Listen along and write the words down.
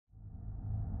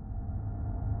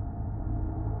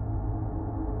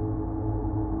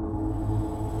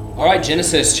All right,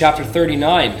 Genesis chapter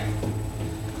 39.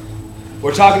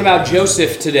 We're talking about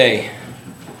Joseph today,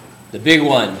 the big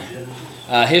one.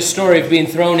 His story of being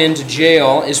thrown into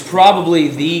jail is probably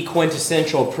the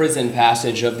quintessential prison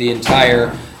passage of the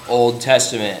entire Old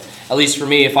Testament. At least for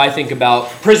me, if I think about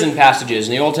prison passages,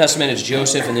 in the Old Testament it's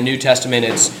Joseph, in the New Testament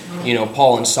it's,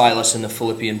 Paul and Silas in the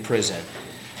Philippian prison.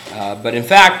 But in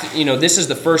fact, this is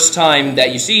the first time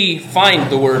that you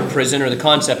find the word prison or the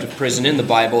concept of prison in the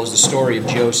Bible is the story of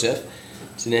Joseph.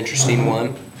 It's an interesting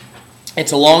one.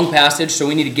 It's a long passage, so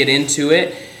we need to get into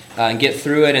it and get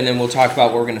through it, and then we'll talk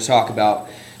about what we're going to talk about.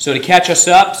 So to catch us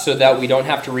up so that we don't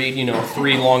have to read,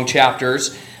 3 long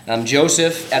chapters,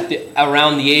 Joseph,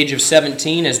 around the age of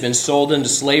 17, has been sold into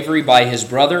slavery by his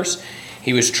brothers.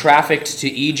 He was trafficked to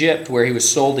Egypt, where he was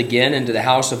sold again into the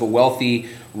house of a wealthy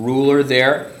ruler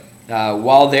there.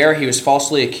 While there, he was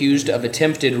falsely accused of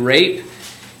attempted rape.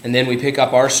 And then we pick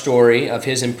up our story of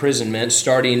his imprisonment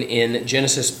starting in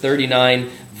Genesis 39,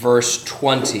 verse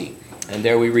 20. And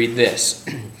there we read this.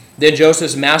 Then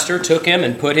Joseph's master took him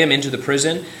and put him into the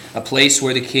prison, a place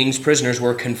where the king's prisoners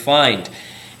were confined.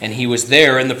 And he was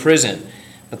there in the prison.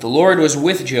 But the Lord was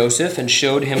with Joseph and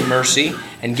showed him mercy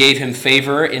and gave him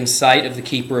favor in sight of the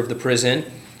keeper of the prison.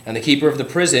 And the keeper of the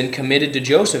prison committed to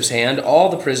Joseph's hand all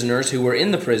the prisoners who were in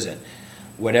the prison.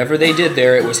 Whatever they did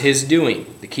there, it was his doing.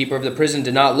 The keeper of the prison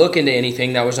did not look into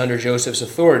anything that was under Joseph's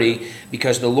authority,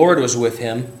 because the Lord was with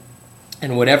him.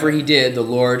 And whatever he did, the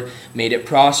Lord made it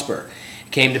prosper.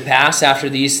 It came to pass after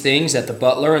these things that the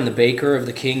butler and the baker of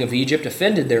the king of Egypt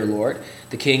offended their lord,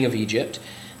 the king of Egypt.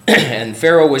 And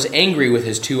Pharaoh was angry with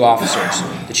his 2 officers,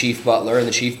 the chief butler and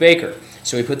the chief baker.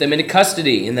 So he put them into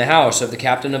custody in the house of the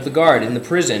captain of the guard, in the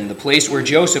prison, the place where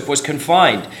Joseph was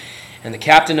confined. And the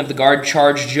captain of the guard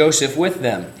charged Joseph with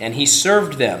them, and he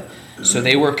served them. So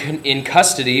they were in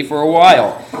custody for a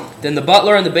while. Then the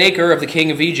butler and the baker of the king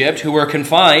of Egypt, who were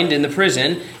confined in the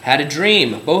prison, had a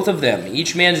dream, both of them,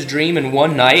 each man's dream in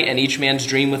one night, and each man's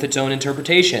dream with its own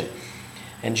interpretation.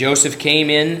 And Joseph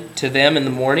came in to them in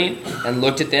the morning and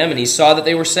looked at them, and he saw that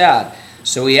they were sad.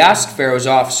 So he asked Pharaoh's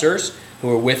officers, who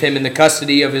were with him in the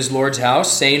custody of his lord's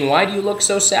house, saying, "Why do you look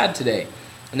so sad today?"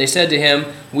 And they said to him,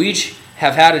 "We each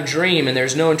have had a dream, and there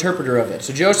is no interpreter of it."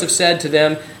 So Joseph said to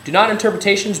them, "Do not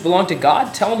interpretations belong to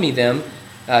God? Tell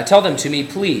them to me,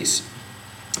 please."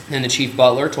 Then the chief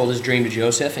butler told his dream to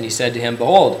Joseph, and he said to him,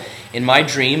 "Behold, in my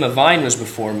dream a vine was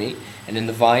before me, and in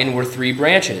the vine were 3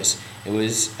 branches. It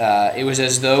was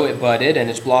as though it budded, and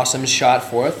its blossoms shot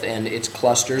forth, and its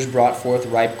clusters brought forth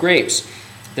ripe grapes.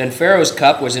 Then Pharaoh's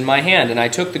cup was in my hand, and I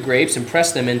took the grapes and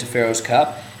pressed them into Pharaoh's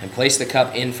cup, and placed the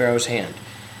cup in Pharaoh's hand."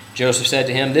 Joseph said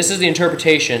to him, "This is the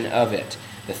interpretation of it.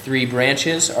 The 3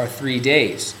 branches are 3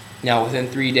 days. Now within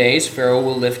 3 days Pharaoh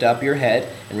will lift up your head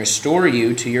and restore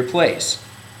you to your place.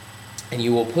 And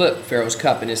you will put Pharaoh's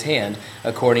cup in his hand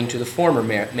according to the former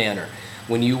manner,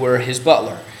 when you were his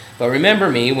butler. But remember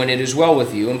me when it is well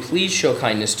with you, and please show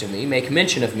kindness to me, make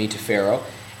mention of me to Pharaoh,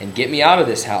 and get me out of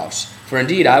this house. For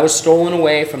indeed I was stolen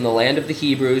away from the land of the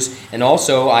Hebrews, and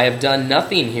also I have done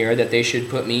nothing here that they should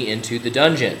put me into the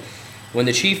dungeon." When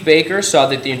the chief baker saw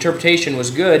that the interpretation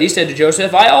was good, he said to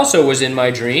Joseph, "I also was in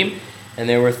my dream, and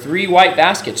there were 3 white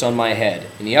baskets on my head.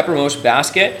 In the uppermost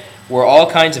basket were all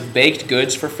kinds of baked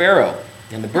goods for Pharaoh,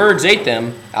 and the birds ate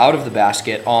them out of the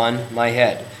basket on my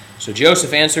head." So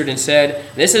Joseph answered and said,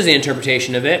 "This is the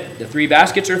interpretation of it. The 3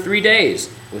 baskets are 3 days.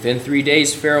 Within 3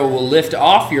 days Pharaoh will lift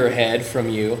off your head from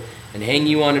you and hang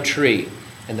you on a tree,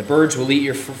 and the birds will eat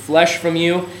your flesh from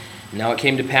you." Now it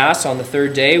came to pass on the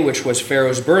 3rd day, which was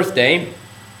Pharaoh's birthday,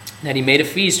 that he made a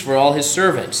feast for all his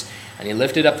servants, and he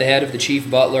lifted up the head of the chief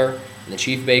butler and the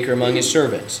chief baker among his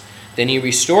servants. Then he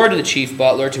restored the chief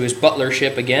butler to his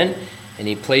butlership again, and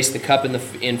he placed the cup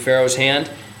in Pharaoh's hand,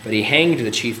 but he hanged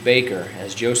the chief baker,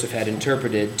 as Joseph had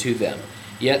interpreted to them.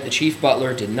 Yet the chief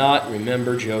butler did not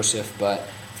remember Joseph, but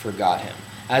forgot him.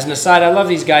 As an aside, I love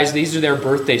these guys. These are their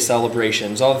birthday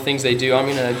celebrations, all the things they do. I'm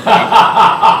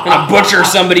gonna butcher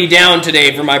somebody down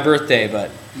today for my birthday,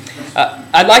 but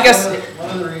I'd like us... One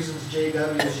of the reasons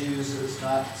JW's used is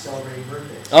not celebrating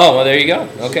birthdays. Oh, well, there you go.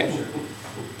 Okay.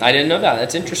 I didn't know that.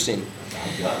 That's interesting.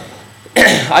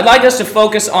 I'd like us to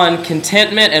focus on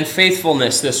contentment and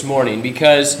faithfulness this morning,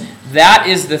 because that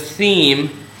is the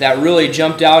theme that really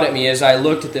jumped out at me as I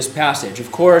looked at this passage.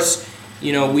 Of course,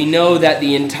 we know that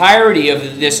the entirety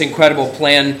of this incredible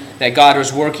plan that God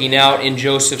was working out in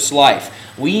Joseph's life.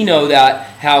 We know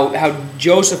that how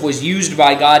Joseph was used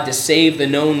by God to save the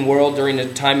known world during a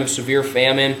time of severe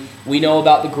famine. We know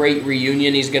about the great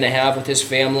reunion he's going to have with his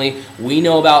family. We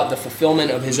know about the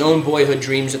fulfillment of his own boyhood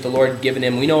dreams that the Lord had given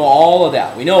him. We know all of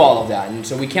that. And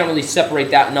so we can't really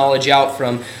separate that knowledge out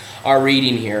from our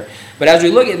reading here. But as we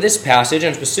look at this passage,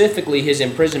 and specifically his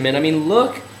imprisonment, I mean,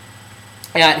 look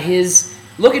at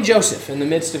Joseph in the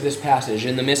midst of this passage,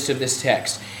 in the midst of this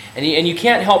text. And you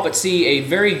can't help but see a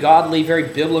very godly, very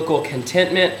biblical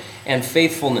contentment and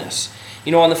faithfulness.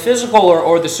 You know, on the physical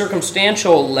or the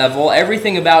circumstantial level,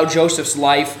 everything about Joseph's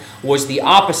life was the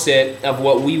opposite of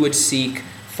what we would seek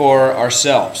for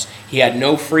ourselves. He had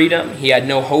no freedom. He had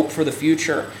no hope for the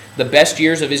future. The best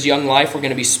years of his young life were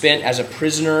going to be spent as a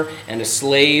prisoner and a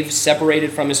slave,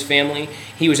 separated from his family.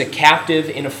 He was a captive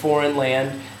in a foreign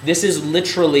land. This is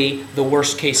literally the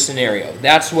worst case scenario.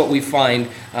 That's what we find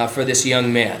for this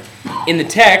young man. In the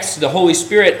text, the Holy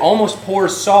Spirit almost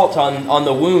pours salt on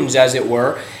the wounds, as it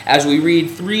were, as we read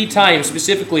 3 times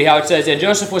specifically how it says that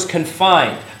Joseph was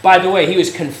confined. By the way, he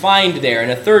was confined there,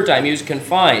 and a 3rd time he was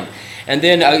confined. And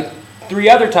then 3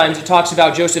 other times it talks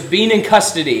about Joseph being in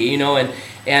custody, you know,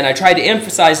 and I tried to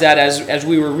emphasize that as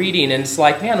we were reading, and it's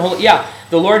like, man,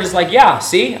 the Lord is like, yeah,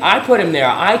 see, I put him there.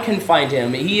 I confined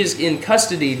him. He is in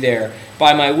custody there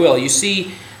by my will. You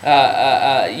see,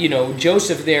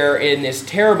 Joseph there in this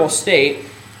terrible state,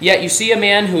 yet you see a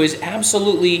man who is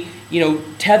absolutely,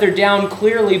 tethered down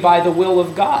clearly by the will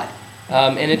of God.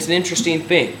 And it's an interesting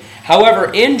thing.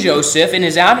 However, in Joseph, in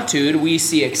his attitude, we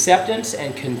see acceptance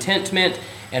and contentment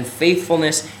and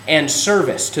faithfulness and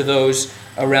service to those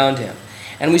around him.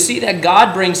 And we see that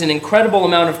God brings an incredible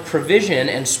amount of provision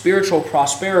and spiritual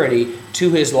prosperity to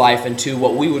his life and to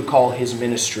what we would call his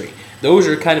ministry. Those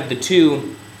are kind of the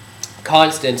 2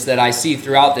 constants that I see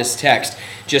throughout this text.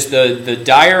 Just the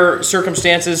dire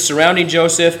circumstances surrounding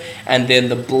Joseph, and then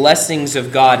the blessings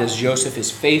of God as Joseph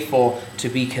is faithful to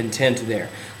be content there.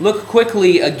 Look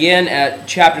quickly again at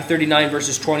chapter 39,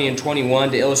 verses 20 and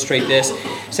 21 to illustrate this.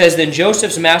 It says, "Then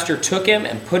Joseph's master took him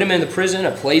and put him in the prison,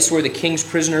 a place where the king's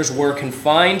prisoners were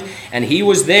confined, and he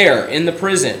was there in the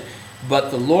prison.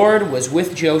 But the Lord was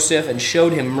with Joseph and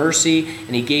showed him mercy,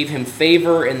 and he gave him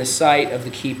favor in the sight of the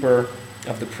keeper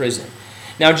of the prison."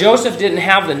 Now, Joseph didn't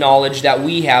have the knowledge that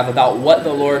we have about what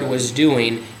the Lord was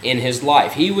doing in his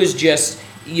life. He was just,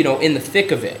 in the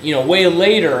thick of it. Way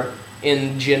later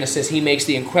in Genesis, he makes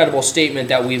the incredible statement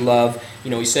that we love.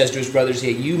 He says to his brothers,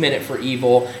 "Hey, you meant it for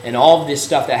evil, and all of this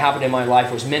stuff that happened in my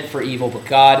life was meant for evil, but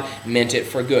God meant it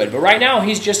for good." But right now,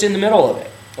 he's just in the middle of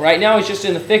it. Right now, he's just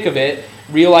in the thick of it,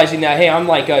 realizing that, hey, I'm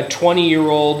like a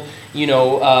 20-year-old,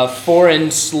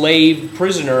 foreign slave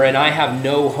prisoner, and I have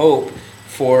no hope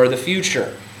for the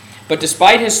future. But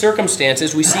despite his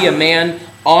circumstances, we see a man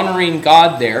honoring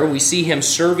God there. We see him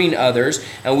serving others,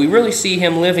 and we really see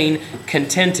him living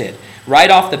contented.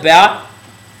 Right off the bat,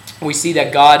 we see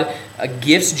that God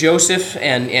gifts Joseph,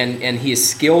 and he is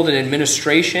skilled in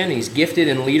administration. He's gifted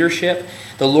in leadership.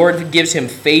 The Lord gives him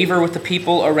favor with the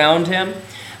people around him.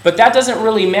 But that doesn't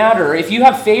really matter. If you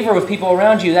have favor with people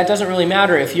around you, that doesn't really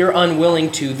matter if you're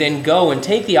unwilling to then go and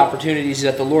take the opportunities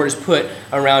that the Lord has put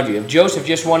around you. If Joseph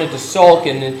just wanted to sulk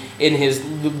in his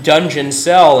dungeon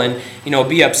cell and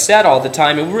be upset all the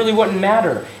time, it really wouldn't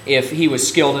matter if he was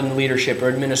skilled in leadership or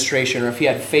administration or if he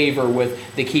had favor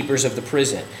with the keepers of the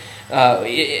prison.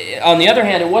 On the other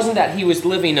hand, it wasn't that he was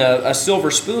living a silver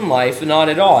spoon life, not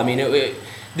at all. I mean,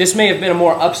 this may have been a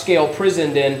more upscale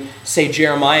prison than, say,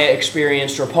 Jeremiah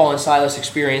experienced or Paul and Silas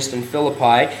experienced in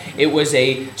Philippi. It was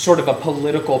a sort of a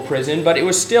political prison, but it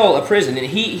was still a prison. And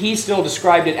he still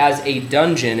described it as a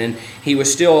dungeon, and he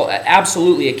was still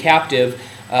absolutely a captive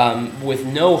with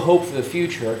no hope for the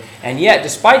future. And yet,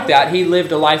 despite that, he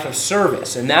lived a life of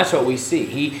service, and that's what we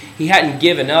see. He hadn't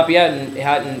given up. He hadn't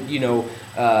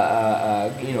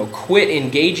quit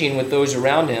engaging with those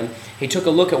around him. He took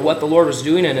a look at what the Lord was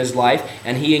doing in his life,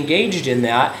 and he engaged in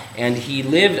that, and he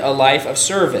lived a life of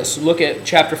service. Look at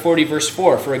chapter 40, verse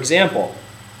 4, for example.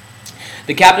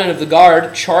 "The captain of the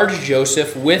guard charged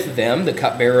Joseph with them, the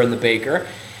cupbearer and the baker,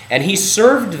 and he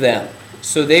served them,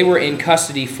 so they were in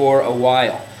custody for a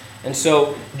while." And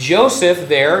so Joseph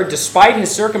there, despite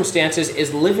his circumstances,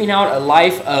 is living out a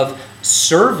life of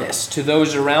service to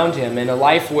those around him, and a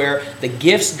life where the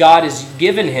gifts God has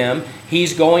given him,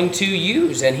 he's going to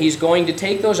use, and he's going to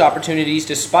take those opportunities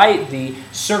despite the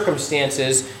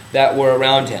circumstances that were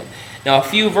around him. Now, a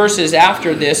few verses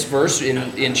after this verse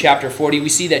in chapter 40, we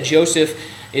see that Joseph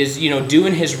is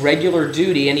doing his regular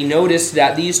duty, and he noticed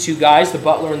that these 2 guys, the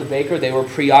butler and the baker, they were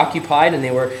preoccupied and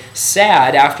they were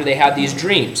sad after they had these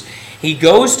dreams. He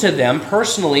goes to them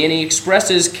personally and he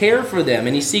expresses care for them,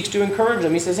 and he seeks to encourage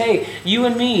them. He says, "Hey, you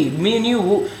and me and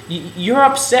you, you're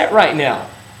upset right now.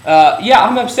 Yeah,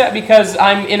 I'm upset because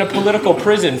I'm in a political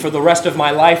prison for the rest of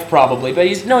my life probably." But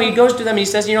he goes to them and he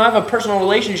says, "I have a personal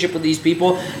relationship with these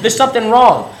people. There's something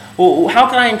wrong. Well, how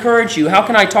can I encourage you? How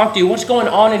can I talk to you? What's going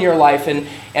on in your life? And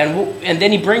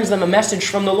then he brings them a message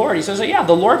from the Lord. He says, yeah,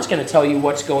 the Lord's going to tell you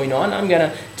what's going on. I'm going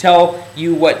to tell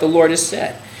you what the Lord has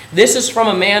said. This is from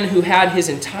a man who had his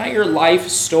entire life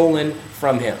stolen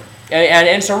from him. And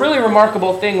it's a really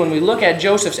remarkable thing when we look at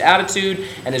Joseph's attitude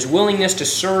and his willingness to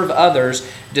serve others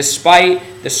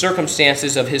despite the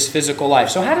circumstances of his physical life.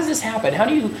 So how does this happen? How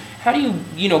do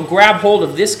you grab hold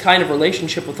of this kind of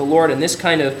relationship with the Lord and this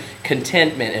kind of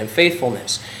contentment and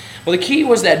faithfulness? Well, the key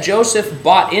was that Joseph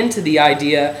bought into the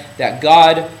idea that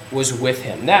God was with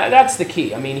him. That's the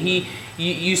key. I mean,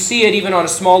 you see it even on a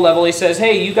small level. He says,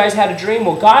 hey, you guys had a dream?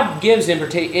 Well, God gives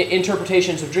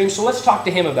interpretations of dreams, so let's talk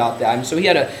to him about that. And so he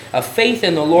had a faith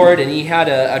in the Lord, and he had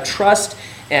a trust,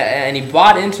 and he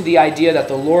bought into the idea that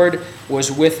the Lord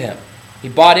was with him. He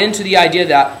bought into the idea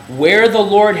that where the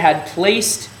Lord had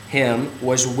placed him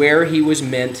was where he was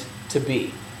meant to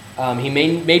be. He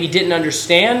maybe didn't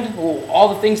understand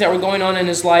all the things that were going on in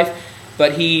his life,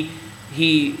 but he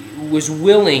was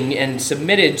willing and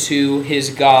submitted to his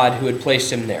God who had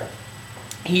placed him there.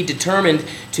 He determined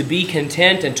to be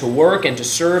content and to work and to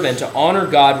serve and to honor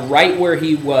God right where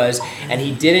he was, and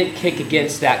he didn't kick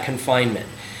against that confinement.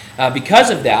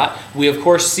 Because of that, we of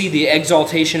course see the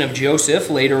exaltation of Joseph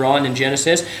later on in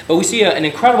Genesis, but we see an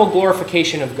incredible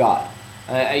glorification of God.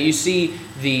 You see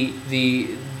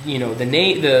the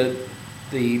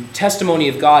testimony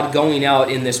of God going out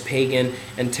in this pagan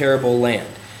and terrible land.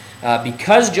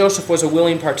 Because Joseph was a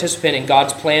willing participant in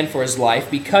God's plan for his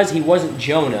life, because he wasn't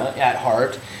Jonah at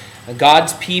heart,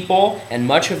 God's people and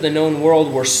much of the known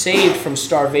world were saved from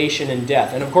starvation and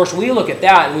death. And of course we look at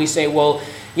that and we say, well,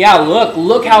 yeah,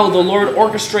 look how the Lord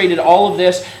orchestrated all of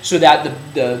this so that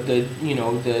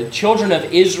the children of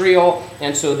Israel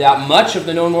and so that much of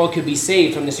the known world could be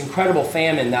saved from this incredible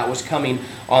famine that was coming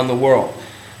on the world.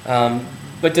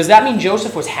 But does that mean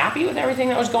Joseph was happy with everything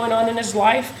that was going on in his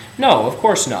life? No, of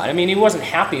course not. I mean, he wasn't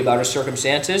happy about his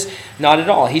circumstances. Not at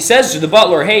all. He says to the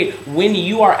butler, hey, when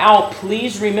you are out,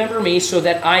 please remember me so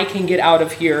that I can get out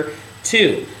of here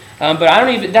too. But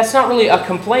that's not really a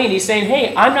complaint. He's saying,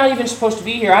 hey, I'm not even supposed to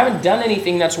be here. I haven't done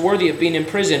anything that's worthy of being in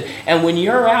prison. And when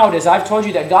you're out, as I've told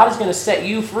you, that God is going to set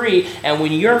you free. And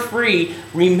when you're free,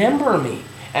 remember me.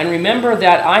 And remember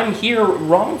that I'm here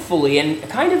wrongfully. And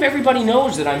kind of everybody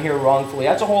knows that I'm here wrongfully.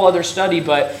 That's a whole other study.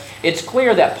 But it's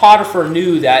clear that Potiphar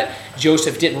knew that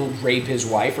Joseph didn't rape his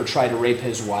wife or try to rape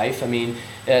his wife. I mean,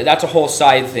 that's a whole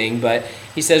side thing. But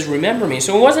he says, remember me.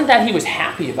 So it wasn't that he was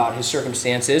happy about his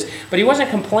circumstances, but he wasn't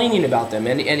complaining about them.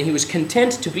 And he was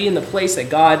content to be in the place that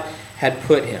God had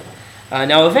put him.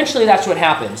 Now, eventually that's what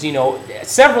happens. You know,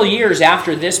 several years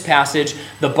after this passage,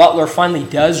 the butler finally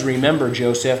does remember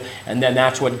Joseph, and then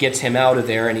that's what gets him out of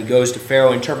there. And he goes to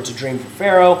Pharaoh, interprets a dream for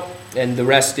Pharaoh, and the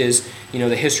rest is,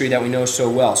 the history that we know so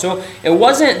well. So it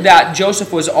wasn't that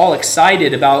Joseph was all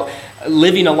excited about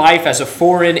living a life as a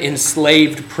foreign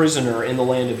enslaved prisoner in the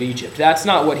land of Egypt. That's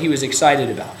not what he was excited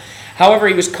about. However,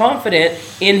 he was confident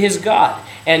in his God.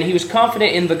 And he was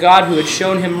confident in the God who had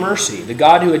shown him mercy, the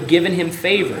God who had given him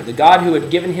favor, the God who had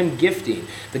given him gifting,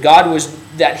 the God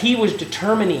that he was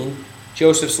determining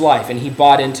Joseph's life, and he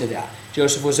bought into that.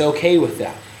 Joseph was okay with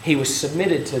that. He was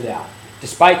submitted to that,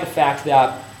 despite the fact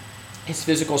that his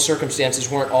physical circumstances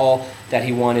weren't all that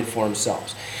he wanted for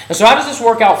himself. And so how does this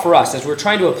work out for us as we're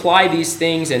trying to apply these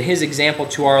things and his example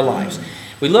to our lives?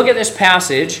 We look at this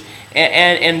passage,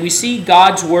 and we see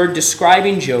God's word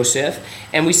describing Joseph,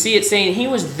 and we see it saying he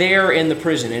was there in the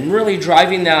prison and really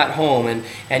driving that home.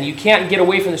 And you can't get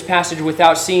away from this passage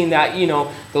without seeing that,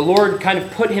 the Lord kind of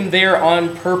put him there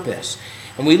on purpose.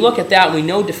 And we look at that, and we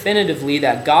know definitively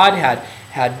that God had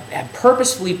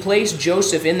purposefully placed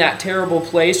Joseph in that terrible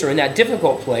place or in that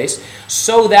difficult place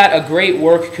so that a great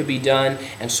work could be done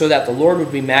and so that the Lord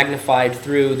would be magnified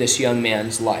through this young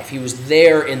man's life. He was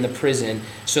there in the prison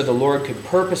so the Lord could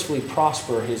purposefully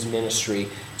prosper his ministry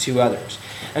to others.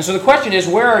 And so the question is,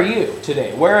 where are you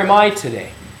today? Where am I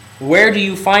today? Where do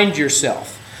you find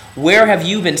yourself? Where have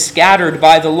you been scattered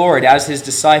by the Lord as his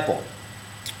disciple?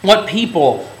 What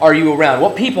people are you around?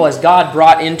 What people has God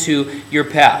brought into your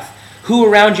path? Who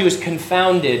around you is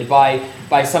confounded by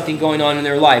something going on in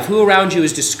their life? Who around you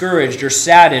is discouraged or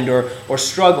saddened or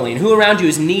struggling? Who around you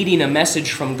is needing a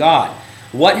message from God?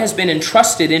 What has been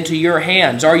entrusted into your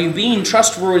hands? Are you being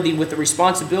trustworthy with the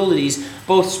responsibilities,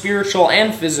 both spiritual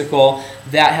and physical,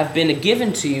 that have been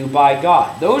given to you by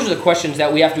God? Those are the questions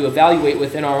that we have to evaluate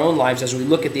within our own lives as we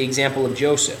look at the example of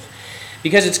Joseph.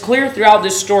 Because it's clear throughout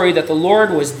this story that the Lord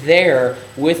was there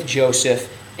with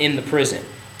Joseph in the prison.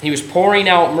 He was pouring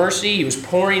out mercy. He was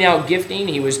pouring out gifting.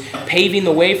 He was paving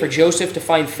the way for Joseph to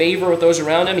find favor with those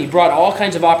around him. He brought all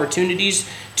kinds of opportunities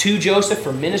to Joseph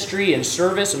for ministry and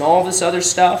service and all this other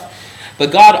stuff.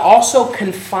 But God also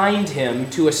confined him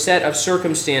to a set of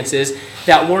circumstances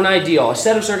that weren't ideal, a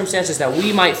set of circumstances that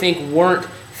we might think weren't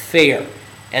fair.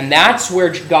 And that's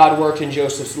where God worked in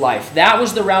Joseph's life. That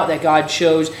was the route that God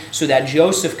chose so that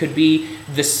Joseph could be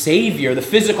the savior, the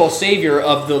physical savior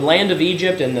of the land of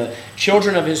Egypt and the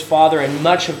children of his father and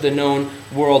much of the known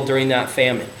world during that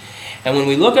famine. And when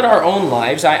we look at our own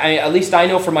lives, at least I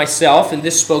know for myself, and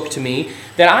this spoke to me,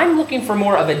 that I'm looking for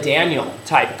more of a Daniel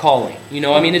type calling.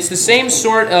 It's the same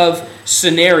sort of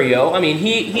scenario.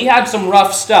 He had some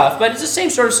rough stuff, but it's the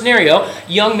same sort of scenario.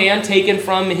 Young man taken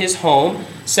from his home,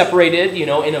 separated,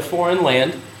 in a foreign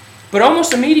land. But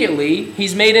almost immediately,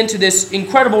 he's made into this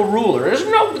incredible ruler.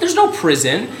 There's no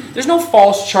prison. There's no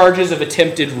false charges of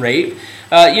attempted rape.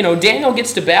 Daniel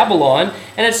gets to Babylon,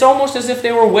 and it's almost as if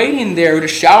they were waiting there to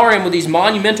shower him with these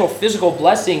monumental physical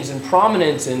blessings and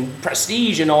prominence and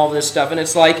prestige and all this stuff. And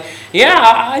it's like, yeah,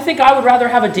 I think I would rather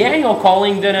have a Daniel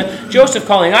calling than a Joseph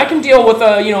calling. I can deal with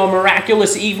a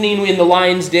miraculous evening in the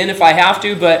lion's den if I have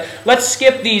to, but let's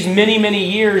skip these many, many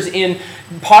years in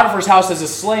Potiphar's house as a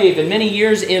slave and many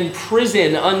years in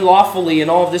prison unlawfully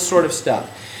and all of this sort of stuff.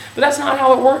 But that's not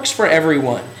how it works for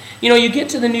everyone. You get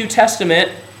to the New Testament,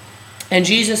 and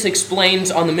Jesus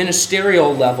explains on the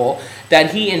ministerial level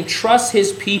that he entrusts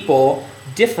his people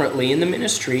differently in the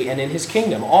ministry and in his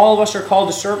kingdom. All of us are called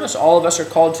to service. All of us are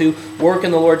called to work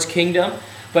in the Lord's kingdom.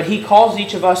 But he calls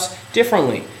each of us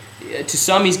differently. To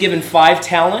some he's given 5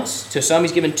 talents. To some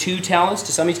he's given 2 talents.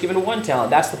 To some he's given 1 talent.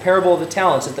 That's the parable of the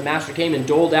talents, that the master came and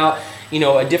doled out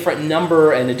a different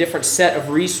number and a different set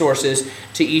of resources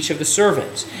to each of the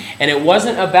servants. And it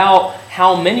wasn't about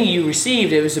how many you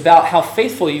received, it was about how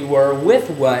faithful you were with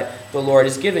what the Lord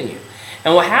has given you.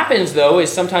 And what happens, though, is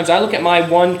sometimes I look at my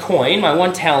 1 coin, my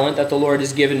 1 talent that the Lord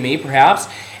has given me, perhaps,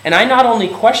 and I not only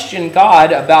question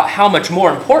God about how much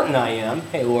more important I am.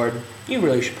 Hey, Lord, you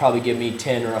really should probably give me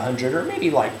 10 or 100 or maybe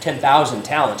like 10,000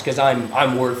 talents because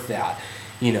I'm worth that,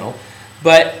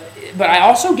 But I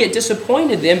also get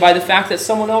disappointed then by the fact that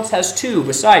someone else has 2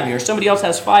 beside me or somebody else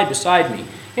has 5 beside me.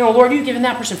 Lord, you've given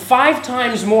that person 5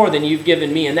 times more than you've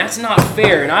given me, and that's not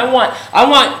fair. And I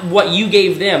want what you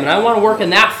gave them, and I want to work in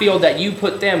that field that you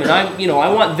put them, and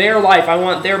I want their life, I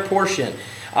want their portion.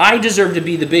 I deserve to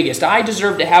be the biggest. I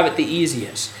deserve to have it the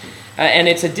easiest. And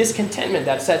it's a discontentment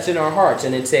that sets in our hearts,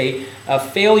 and it's a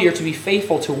failure to be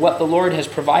faithful to what the Lord has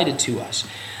provided to us.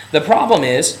 The problem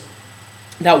is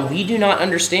that we do not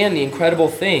understand the incredible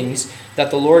things that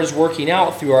the Lord is working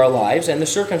out through our lives and the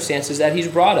circumstances that He's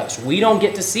brought us. We don't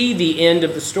get to see the end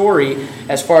of the story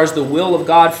as far as the will of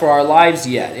God for our lives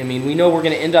yet. We know we're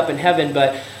going to end up in heaven,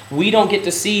 but we don't get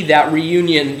to see that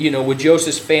reunion, with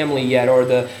Joseph's family yet, or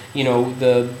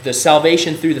the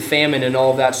salvation through the famine and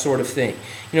all of that sort of thing.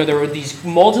 There were these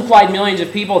multiplied millions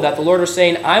of people that the Lord was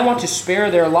saying, I want to spare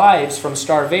their lives from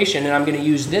starvation, and I'm going to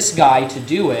use this guy to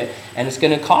do it, and it's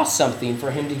going to cost something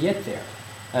for him to get there.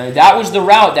 That was the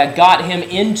route that got him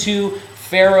into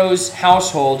Pharaoh's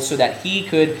household so that he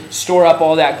could store up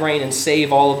all that grain and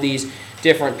save all of these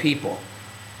different people.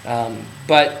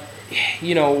 But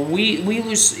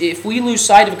if we lose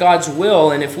sight of God's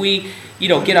will, and if we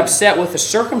get upset with the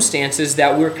circumstances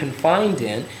that we're confined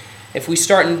in, if we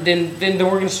start, then we're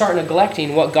going to start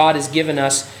neglecting what God has given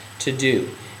us to do.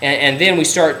 And then we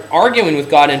start arguing with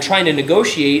God and trying to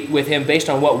negotiate with Him based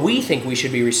on what we think we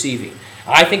should be receiving.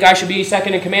 I think I should be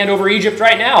second in command over Egypt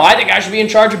right now. I think I should be in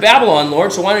charge of Babylon,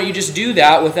 Lord, so why don't you just do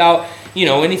that without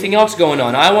anything else going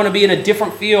on? I want to be in a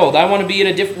different field. I want to be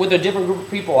with a different group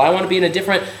of people. I want to be in a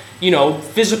different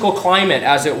physical climate,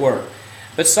 as it were.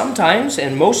 But sometimes,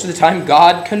 and most of the time,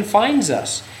 God confines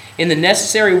us. In the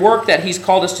necessary work that He's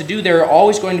called us to do, there are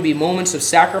always going to be moments of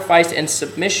sacrifice and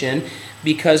submission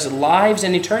because lives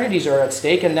and eternities are at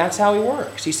stake, and that's how He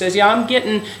works. He says, I'm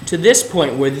getting to this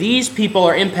point where these people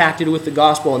are impacted with the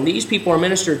gospel, and these people are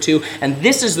ministered to, and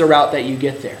this is the route that you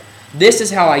get there. This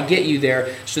is how I get you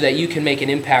there so that you can make an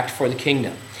impact for the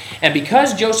kingdom. And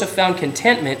because Joseph found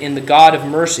contentment in the God of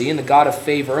mercy, and the God of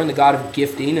favor, and the God of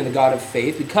gifting, and the God of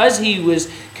faith, because he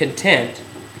was content,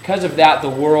 because of that, the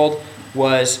world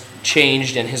was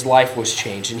changed and his life was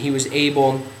changed. And he was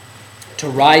able to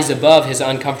rise above his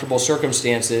uncomfortable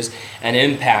circumstances and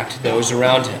impact those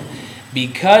around him.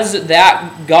 Because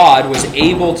that God was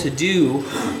able to do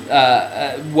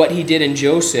what he did in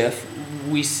Joseph,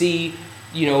 we see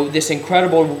this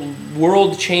incredible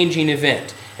world-changing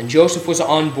event. And Joseph was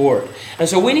on board. And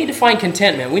so we need to find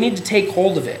contentment. We need to take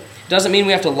hold of it. It doesn't mean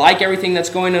we have to like everything that's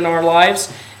going on in our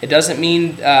lives. It doesn't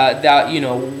mean that,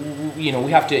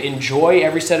 we have to enjoy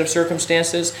every set of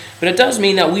circumstances. But it does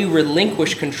mean that we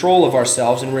relinquish control of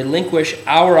ourselves and relinquish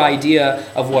our idea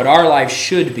of what our lives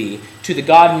should be to the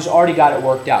God who's already got it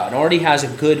worked out and already has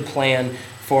a good plan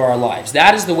for our lives.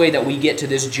 That is the way that we get to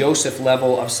this Joseph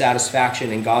level of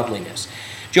satisfaction and godliness.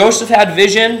 Joseph had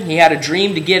vision. He had a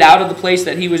dream to get out of the place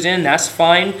that he was in. That's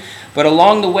fine. But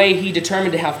along the way, he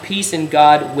determined to have peace in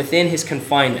God within his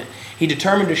confinement. He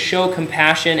determined to show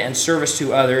compassion and service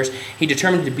to others. He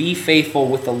determined to be faithful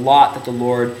with the lot that the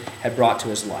Lord had brought to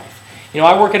his life.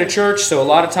 I work at a church, so a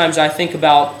lot of times I think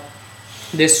about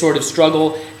this sort of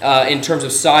struggle in terms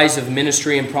of size of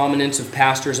ministry and prominence of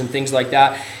pastors and things like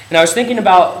that. And I was thinking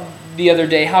about the other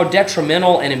day how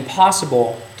detrimental and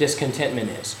impossible discontentment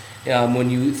is. When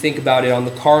you think about it on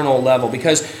the carnal level.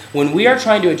 Because when we are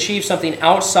trying to achieve something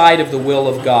outside of the will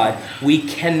of God, we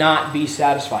cannot be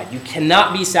satisfied. You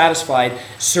cannot be satisfied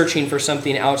searching for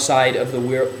something outside of the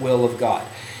will of God.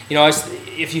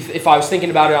 If I was thinking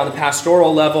about it on the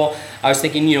pastoral level, I was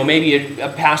thinking, maybe a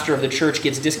pastor of the church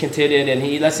gets discontented,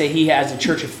 and let's say he has a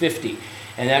church of 50.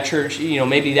 And that church,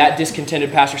 maybe that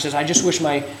discontented pastor says, I just wish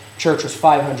my church was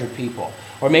 500 people.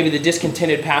 Or maybe the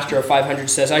discontented pastor of 500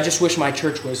 says, I just wish my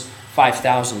church was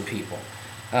 5,000 people.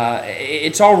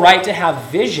 It's all right to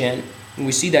have vision, and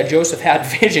we see that Joseph had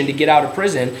vision to get out of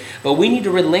prison, but we need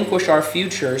to relinquish our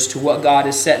futures to what God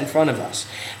has set in front of us.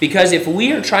 Because if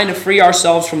we are trying to free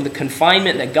ourselves from the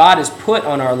confinement that God has put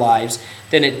on our lives,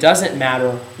 then it doesn't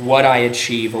matter what I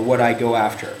achieve or what I go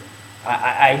after.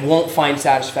 I won't find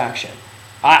satisfaction.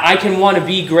 I can want to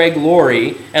be Greg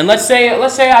Laurie, and let's say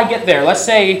I get there. Let's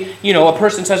say, a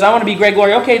person says, I want to be Greg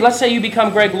Laurie. Okay, let's say you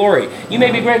become Greg Laurie. You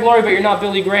may be Greg Laurie, but you're not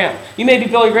Billy Graham. You may be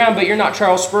Billy Graham, but you're not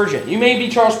Charles Spurgeon. You may be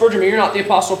Charles Spurgeon, but you're not the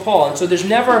Apostle Paul. And so there's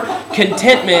never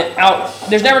contentment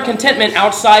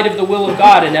outside of the will of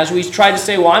God. And as we try to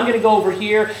say, well, I'm going to go over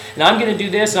here, and I'm going to do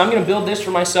this, and I'm going to build this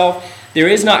for myself, there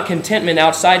is not contentment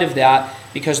outside of that,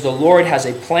 because the Lord has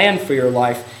a plan for your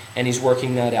life, and He's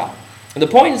working that out. And the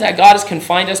point is that God has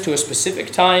confined us to a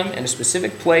specific time and a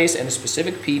specific place and a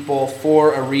specific people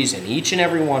for a reason, each and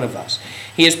every one of us.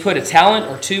 He has put a talent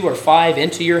or 2 or 5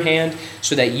 into your hand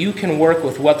so that you can work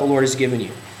with what the Lord has given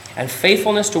you. And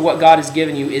faithfulness to what God has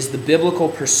given you is the biblical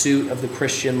pursuit of the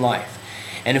Christian life.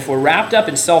 And if we're wrapped up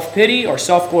in self-pity or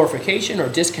self-glorification or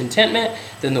discontentment,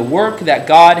 then the work that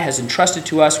God has entrusted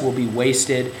to us will be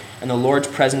wasted, and the Lord's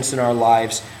presence in our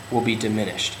lives will be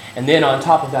diminished. And then on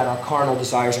top of that, our carnal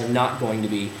desires are not going to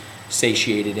be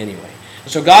satiated anyway.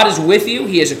 So God is with you.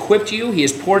 He has equipped you. He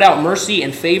has poured out mercy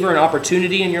and favor and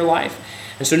opportunity in your life.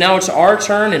 And so now it's our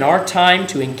turn and our time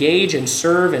to engage and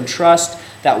serve and trust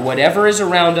that whatever is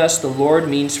around us, the Lord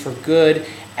means for good,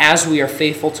 as we are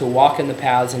faithful to walk in the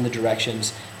paths and the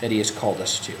directions that He has called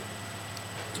us to.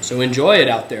 So enjoy it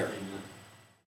out there.